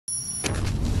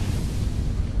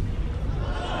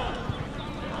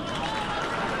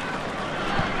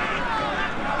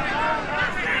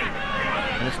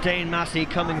Dane Massey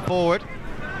coming forward,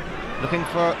 looking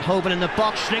for Hoban in the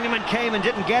box. Schlingermann came and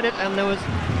didn't get it, and there was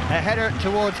a header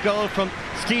towards goal from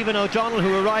Stephen O'Donnell,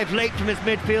 who arrived late from his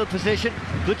midfield position.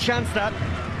 Good chance that.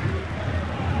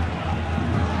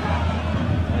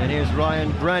 And here's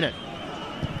Ryan Brennan.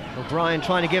 O'Brien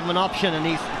trying to give him an option, and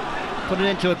he's put it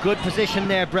into a good position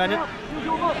there, Brennan.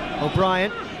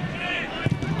 O'Brien.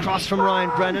 Cross from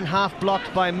Ryan Brennan, half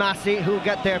blocked by Massey, who'll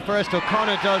get there first.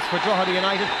 O'Connor does for Drogheda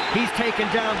United. He's taken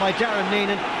down by Darren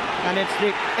Meenan, and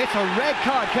it's a red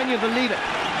card, can you believe it?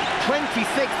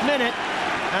 26th minute,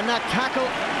 and that tackle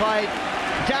by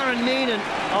Darren Meenan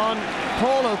on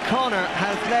Paul O'Connor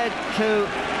has led to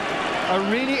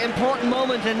a really important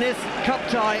moment in this cup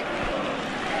tie.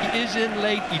 He is in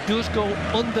late, he does go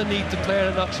underneath the player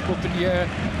and knocks him up in the air.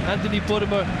 Anthony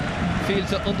Buttimer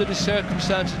feels that under the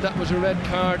circumstances that was a red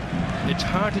card. It's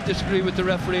hard to disagree with the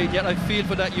referee, yet I feel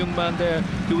for that young man there.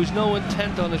 There was no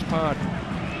intent on his part.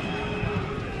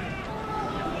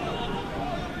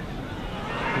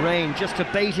 Rain just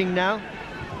abating now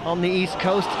on the east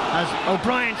coast as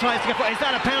O'Brien tries to get... Is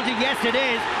that a penalty? Yes, it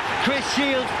is. Chris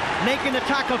Shields making the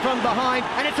tackle from behind,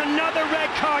 and it's another red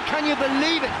card. Can you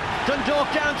believe it?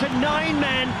 Dundalk down to 9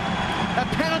 men. A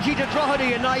penalty to Drogheda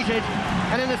United,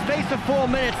 and in the space of 4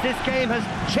 minutes this game has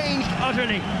changed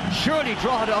utterly. Surely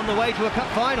Drogheda on the way to a cup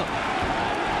final.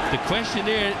 The question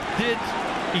here, did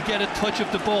he get a touch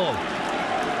of the ball?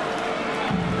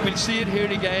 We'll see it here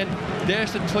again.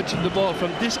 There's the touch of the ball.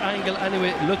 From this angle anyway,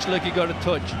 it looks like he got a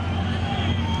touch.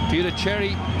 Peter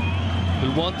Cherrie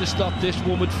will want to stop this.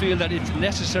 One would feel that it's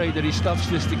necessary that he stops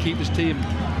this to keep his team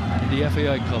in the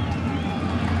FAI Cup.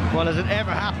 Well, has it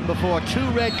ever happened before?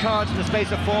 2 red cards in the space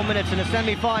of 4 minutes in a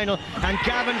semi-final, and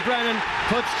Gavin Brennan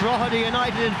puts Drogheda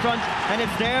United in front, and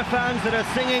it's their fans that are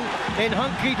singing in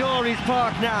Hunky Dory's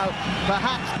Park now.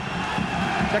 Perhaps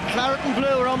the Claret and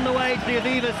Blue are on the way to the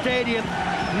Aviva Stadium.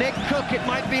 Mick Cook, it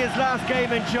might be his last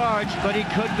game in charge, but he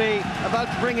could be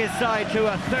about to bring his side to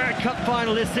a 3rd cup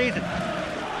final this season.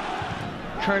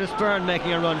 Curtis Byrne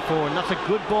making a run forward, and that's a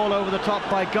good ball over the top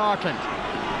by Gartland.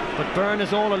 But Byrne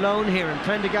is all alone here, and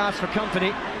Prendergast for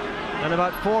company, and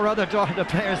about 4 other Drogheda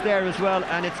players there as well,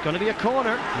 and it's going to be a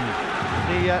corner.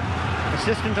 The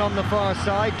assistant on the far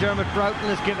side, Dermot Broughton,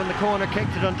 has given the corner kick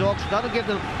to Dundalk, so that'll give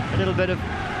them a little bit of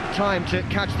time to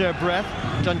catch their breath.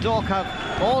 Dundalk have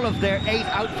all of their 8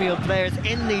 outfield players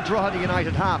in the Drogheda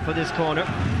United half for this corner.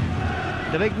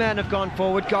 The big men have gone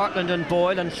forward, Gartland and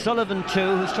Boyle, and Sullivan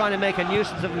too, who's trying to make a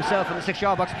nuisance of himself in the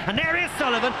 6-yard box. And there is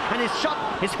Sullivan, and his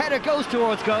shot, his header goes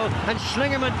towards goal, and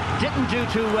Schlingermann didn't do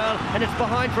too well, and it's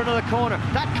behind for another corner.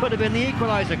 That could have been the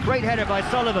equaliser. Great header by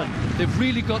Sullivan. They've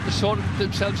really got to sort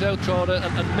themselves out, Drogheda,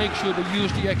 and make sure they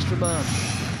use the extra man.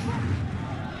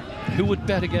 Who would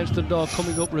bet against Dundalk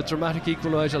coming up with a dramatic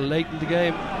equaliser late in the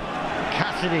game?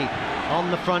 Cassidy on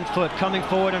the front foot, coming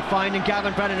forward and finding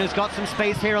Gavin Brennan, who's got some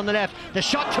space here on the left. The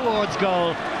shot towards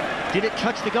goal. Did it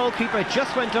touch the goalkeeper? It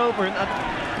just went over him.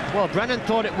 Well, Brennan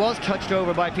thought it was touched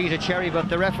over by Peter Cherrie, but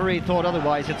the referee thought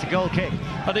otherwise. It's a goal kick.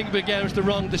 I think it was the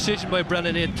wrong decision by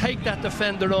Brennan here. Take that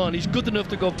defender on. He's good enough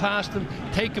to go past him.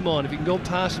 Take him on. If you can go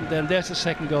past him, then there's the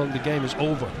second goal and the game is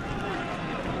over.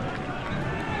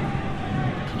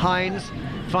 Hynes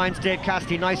finds Dave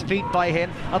Cassidy, nice feet by him.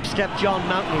 Up step John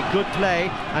Mountney, good play.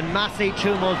 And Massey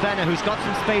to Mulvenna, who's got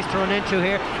some space to run into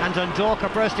here. And Dundalk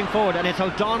are bursting forward, and it's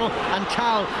O'Donnell and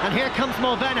Towell. And here comes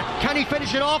Mulvenna. Can he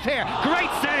finish it off here? Great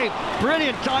save!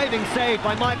 Brilliant diving save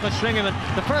by Michael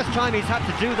Schlingermann. The first time he's had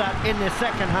to do that in the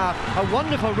second half. A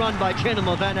wonderful run by Chin and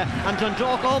Mulvenna, and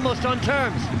Dundalk almost on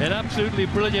terms. An absolutely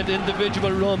brilliant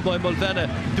individual run by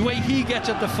Mulvenna. The way he gets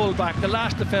at the full-back, the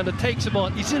last defender takes him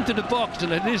on. He's into the box,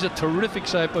 and it is a terrific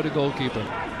save by the goalkeeper.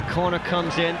 Corner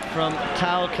comes in from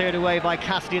Towell, cleared away by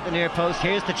Cassidy at the near post.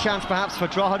 Here's the chance perhaps for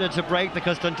Drogheda to break,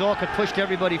 because Dundalk had pushed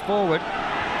everybody forward.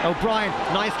 O'Brien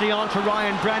nicely on to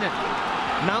Ryan Brennan.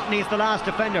 Mountney's the last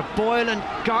defender. Boyle and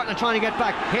Gartland trying to get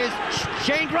back. Here's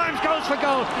Shane Grimes, goes for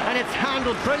goal, and it's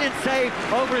handled. Brilliant save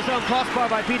over his own crossbar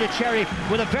by Peter Cherrie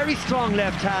with a very strong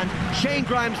left hand. Shane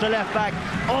Grimes, the left back,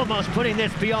 almost putting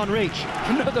this beyond reach.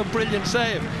 Another brilliant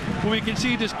save. We can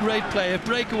see this great play, a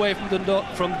breakaway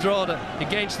from Drogheda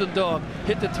against Dundalk,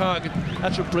 hit the target.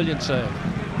 That's a brilliant save.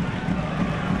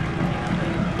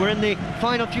 We're in the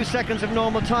final few seconds of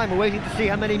normal time. We're waiting to see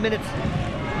how many minutes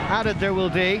added there will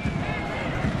be.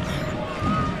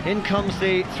 In comes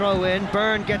the throw in.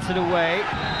 Byrne gets it away.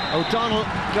 O'Donnell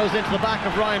goes into the back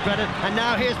of Ryan Brennan, and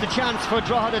now here's the chance for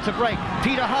Drogheda to break.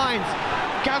 Peter Hynes.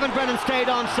 Gavin Brennan stayed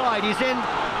onside. He's in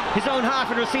his own half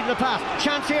and receiving the pass.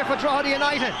 Chance here for Drogheda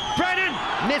United. Brennan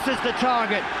misses the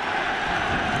target.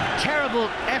 Terrible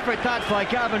effort that by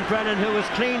Gavin Brennan, who was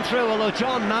clean through, although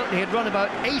John Mountain, he had run about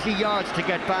 80 yards to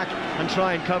get back and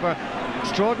try and cover.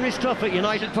 Extraordinary stuff at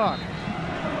United Park.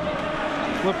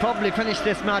 We'll probably finish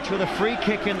this match with a free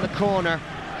kick in the corner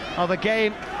of a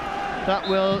game that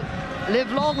will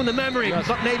live long in the memory,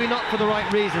 but maybe not for the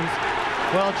right reasons.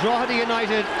 Well, Drogheda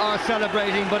United are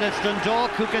celebrating, but it's Dundalk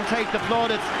who can take the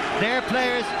plaudits. Their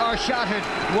players are shattered.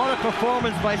 What a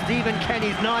performance by Stephen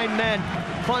Kenny's 9 men.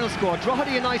 Final score,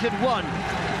 Drogheda United 1,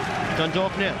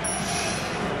 Dundalk 0.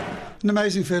 An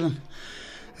amazing feeling.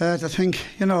 I think,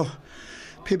 you know,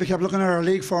 people kept looking at our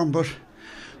league form, but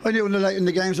I knew in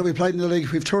the games that we played in the league,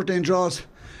 we've 13 draws,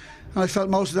 and I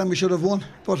felt most of them we should have won,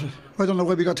 but I don't know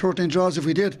why we got 13 draws if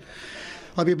we did.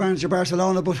 I'd be Barnes to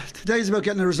Barcelona, but today's about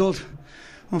getting a result.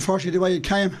 Unfortunately, the way it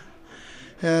came,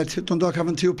 Dundalk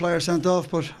having 2 players sent off,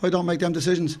 but I don't make them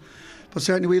decisions. But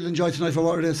certainly we'll enjoy tonight for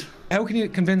what it is. How can you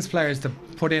convince players to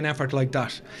put in effort like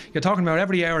that? You're talking about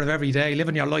every hour of every day,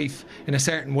 living your life in a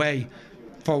certain way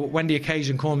for when the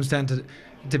occasion comes then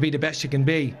to be the best you can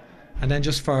be. And then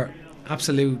just for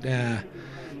absolute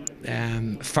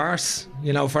farce,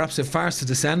 you know, for absolute farce to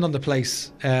descend on the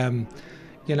place,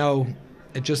 you know,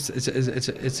 it's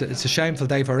a shameful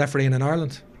day for refereeing in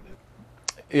Ireland.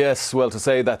 Yes, well, to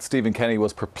say that Stephen Kenny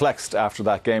was perplexed after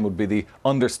that game would be the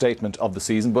understatement of the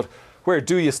season. But where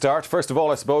do you start? First of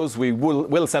all, I suppose we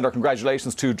will send our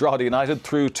congratulations to Drogheda United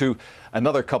through to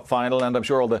another cup final, and I'm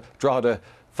sure all the Drogheda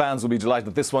fans will be delighted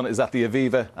that this one is at the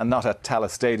Aviva and not at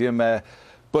Tallaght Stadium.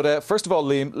 But first of all,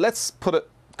 Liam, let's put a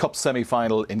cup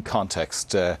semi-final in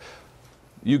context.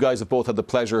 You guys have both had the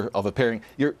pleasure of appearing.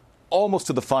 You're almost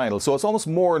to the final, so it's almost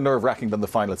more nerve-wracking than the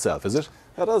final itself, is it?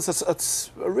 It is.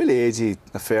 It's a really easy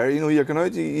affair. You know, you're going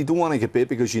out, you don't want to get beat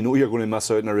because you know you're going to miss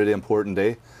out on a really important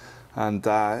day, and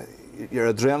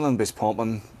your adrenaline is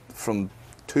pumping from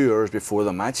 2 hours before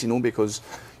the match. You know, because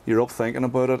you're up thinking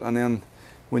about it, and then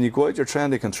when you go out, you're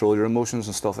trying to control your emotions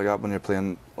and stuff like that when you're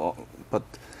playing. But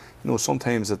you know,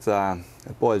 sometimes it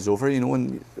boils over. You know,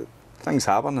 and things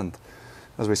happen, and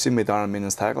as we see with Darren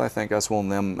Meenan's tackle, I think that's one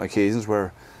of them occasions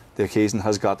where the occasion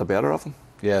has got the better of him.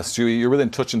 Yes, Stewie, you're within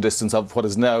touch and distance of what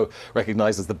is now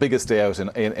recognised as the biggest day out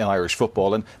in Irish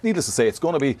football, and needless to say, it's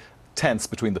going to be tense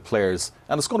between the players,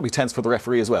 and it's going to be tense for the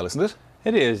referee as well, isn't it?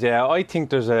 It is, yeah. I think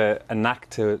there's a knack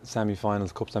to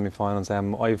semi-finals, cup semi-finals.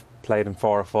 I've played in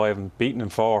 4 or 5 and beaten in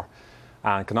 4,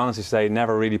 and can honestly say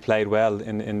never really played well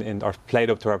or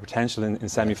played up to our potential in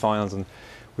semi-finals, and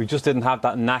we just didn't have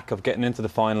that knack of getting into the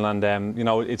final. And you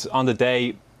know, it's on the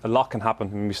day. A lot can happen.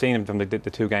 I mean, we've seen him from the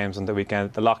 2 games on the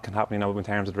weekend. A lot can happen, you know, in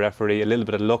terms of the referee. A little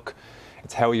bit of luck.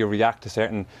 It's how you react to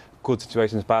certain good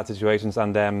situations, bad situations.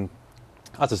 And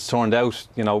as it's turned out,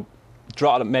 you know,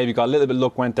 Drogheda maybe got a little bit of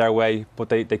luck, went their way, but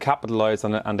they capitalised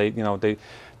on it, and they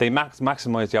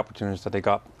maximised the opportunities that they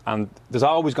got. And there's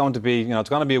always going to be, you know, it's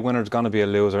going to be a winner, there's going to be a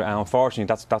loser, and unfortunately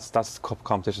that's cup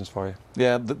competitions for you.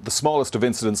 Yeah, the smallest of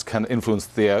incidents can influence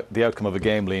the outcome of a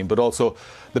game, Liam, but also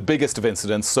the biggest of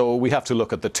incidents. So we have to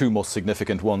look at the 2 most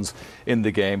significant ones in the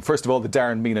game. First of all, the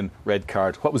Darren Meenan red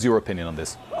card. What was your opinion on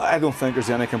this? I don't think there's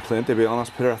any complaint, to be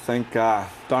honest, Peter. I think Darren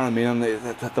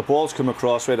Meenan, the ball's come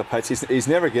across right the pitch. He's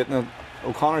never getting it.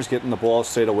 O'Connor's getting the ball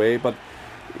straight away, but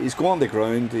he's going to the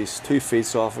ground. He's 2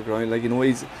 feet off the ground. Like, you know,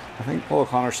 I think Paul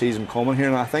O'Connor sees him coming here,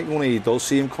 and I think when he does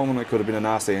see him coming, it could have been a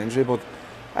nasty injury. But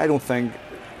I don't think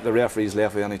the referee's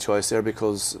left with any choice there,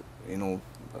 because, you know,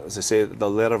 as I say, the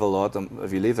letter of the law,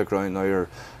 if you leave the ground now, or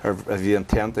if you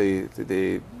intend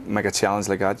to make a challenge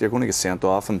like that, you're going to get sent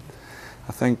off. And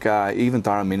I think even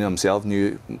Darren Meenan himself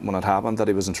knew when it happened that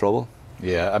he was in trouble.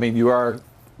 Yeah, I mean, you are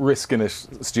risking it,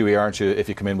 Stewie, aren't you, if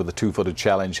you come in with a 2-footed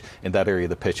challenge in that area of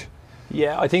the pitch?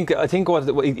 Yeah, I think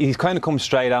he's kind of come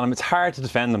straight at him. It's hard to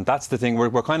defend him. That's the thing.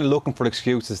 We're kind of looking for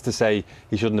excuses to say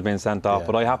he shouldn't have been sent off. Yeah.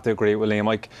 But I have to agree with Liam.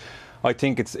 I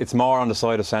think it's more on the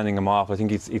side of sending him off. I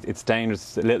think it's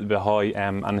dangerous, it's a little bit high,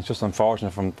 and it's just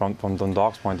unfortunate from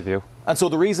Dundalk's point of view. And so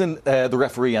the reason the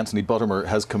referee Anthony Buttimer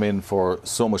has come in for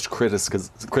so much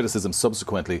criticism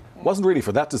subsequently wasn't really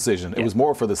for that decision. It was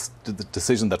more for the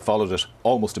decision that followed it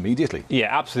almost immediately. Yeah,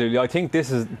 absolutely. I think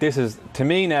this is to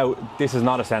me now, this is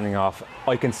not a sending off.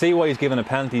 I can see why he's given a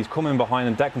penalty. He's come in behind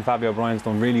him. Declan Fabio O'Brien's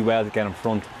done really well to get in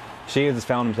front. Shields has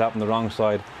found himself on the wrong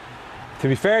side. To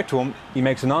be fair to him, he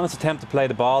makes an honest attempt to play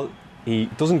the ball. He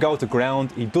doesn't go to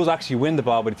ground. He does actually win the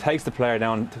ball, but he takes the player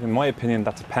down. In my opinion,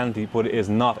 that's a penalty, but it is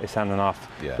not a sending off.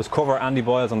 Yeah. There's cover. Andy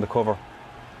Boyle's on the cover,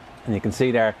 and you can see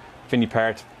there Vinny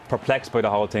perplexed by the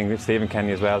whole thing. Stephen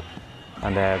Kenny as well,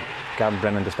 and Gavin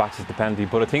Brennan dispatches the penalty.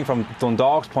 But I think from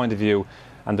Dundalk's point of view,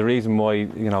 And the reason why,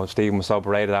 you know, Stephen was so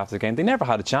berated after the game, they never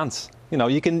had a chance. You know,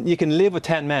 you can live with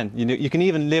 10 men. You can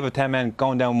even live with 10 men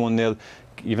going down 1-0.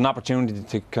 You have an opportunity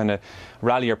to kind of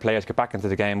rally your players, get back into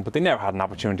the game, but they never had an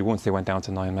opportunity once they went down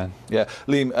to 9 men. Yeah,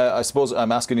 Liam, I suppose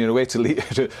I'm asking you in a way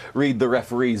to read the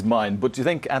referee's mind, but do you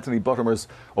think Anthony Buttermer's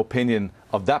opinion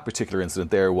of that particular incident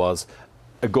there was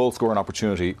a goal-scoring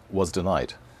opportunity was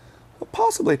denied? Well,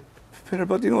 possibly, Peter,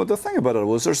 but you know, the thing about it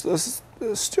was as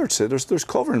Stuart said, there's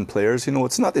covering players. You know,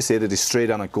 it's not to say that he's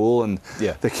straight on a goal and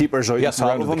the keeper's out in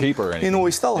front of him. The keeper, you know,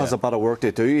 he still has a bit of work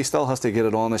to do. He still has to get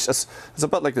it on. It's a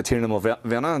bit like the Tiernan of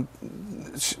Vinny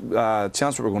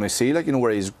chance we were going to see, like, you know,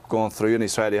 where he's gone through and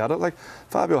he's tried to hit it. Like,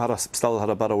 Fabio still had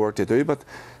a bit of work to do, but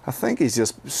I think he's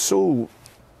just so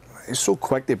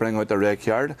quick to bring out the red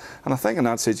card. And I think in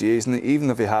that situation, even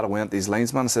if he had went his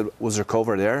linesman and said, was there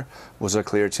cover there? Was there a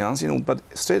clear chance? You know, but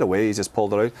straight away he just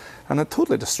pulled it out, and it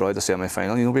totally destroyed the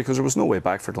semi-final. You know, because there was no way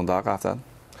back for Dundalk after that.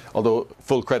 Although,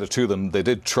 full credit to them, they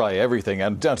did try everything,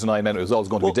 and down to 9 men it was always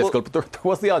going to be difficult, but there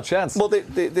was the odd chance. Well,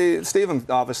 Stephen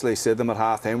obviously said them at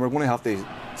half-time, we're going to have to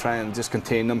try and just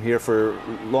contain them here for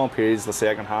long periods the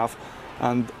second half.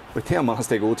 And with 10 minutes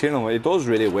to go, he does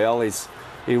really well.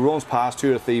 He runs past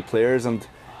 2 or 3 players, and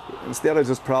instead of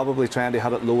just probably trying to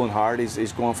hit it low and hard,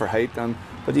 he's going for height.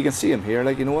 But you can see him here,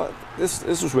 like, you know what, this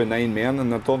was with 9 men,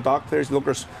 and the Dundalk players, look,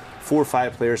 there's 4 or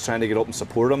 5 players trying to get up and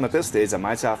support him at this stage of the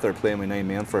match after playing with 9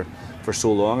 men for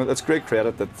so long. It's great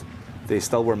credit that they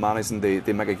still were managing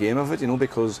to make a game of it, you know,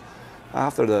 because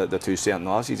after the 2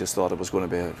 sent-offs, you just thought it was going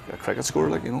to be a cricket score,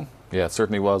 like, you know. Yeah, it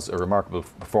certainly was a remarkable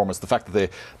performance. The fact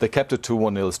that they kept it to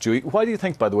 1-0, Stewie. Why do you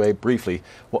think, by the way, briefly,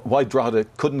 why Drogheda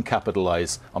couldn't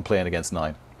capitalise on playing against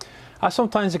 9?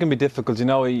 Sometimes it can be difficult, you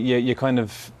know. You kind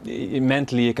of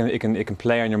mentally it can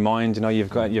play on your mind. You know, you've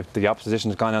the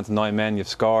opposition's gone down to 9 men. You've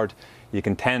scored. You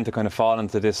can tend to kind of fall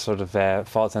into this sort of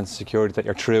false sense of security that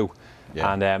you're through.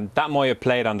 Yeah. And that might have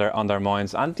played on their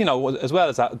minds. And, you know, as well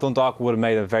as that, Dundalk would have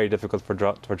made it very difficult for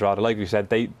Drogheda. Like we said,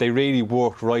 they really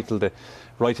worked right to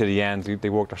the end. They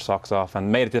worked their socks off and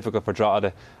made it difficult for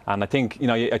Drogheda. And I think, you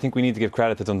know, we need to give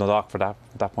credit to Dundalk for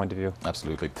that point of view.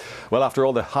 Absolutely. Well, after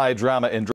all the high drama in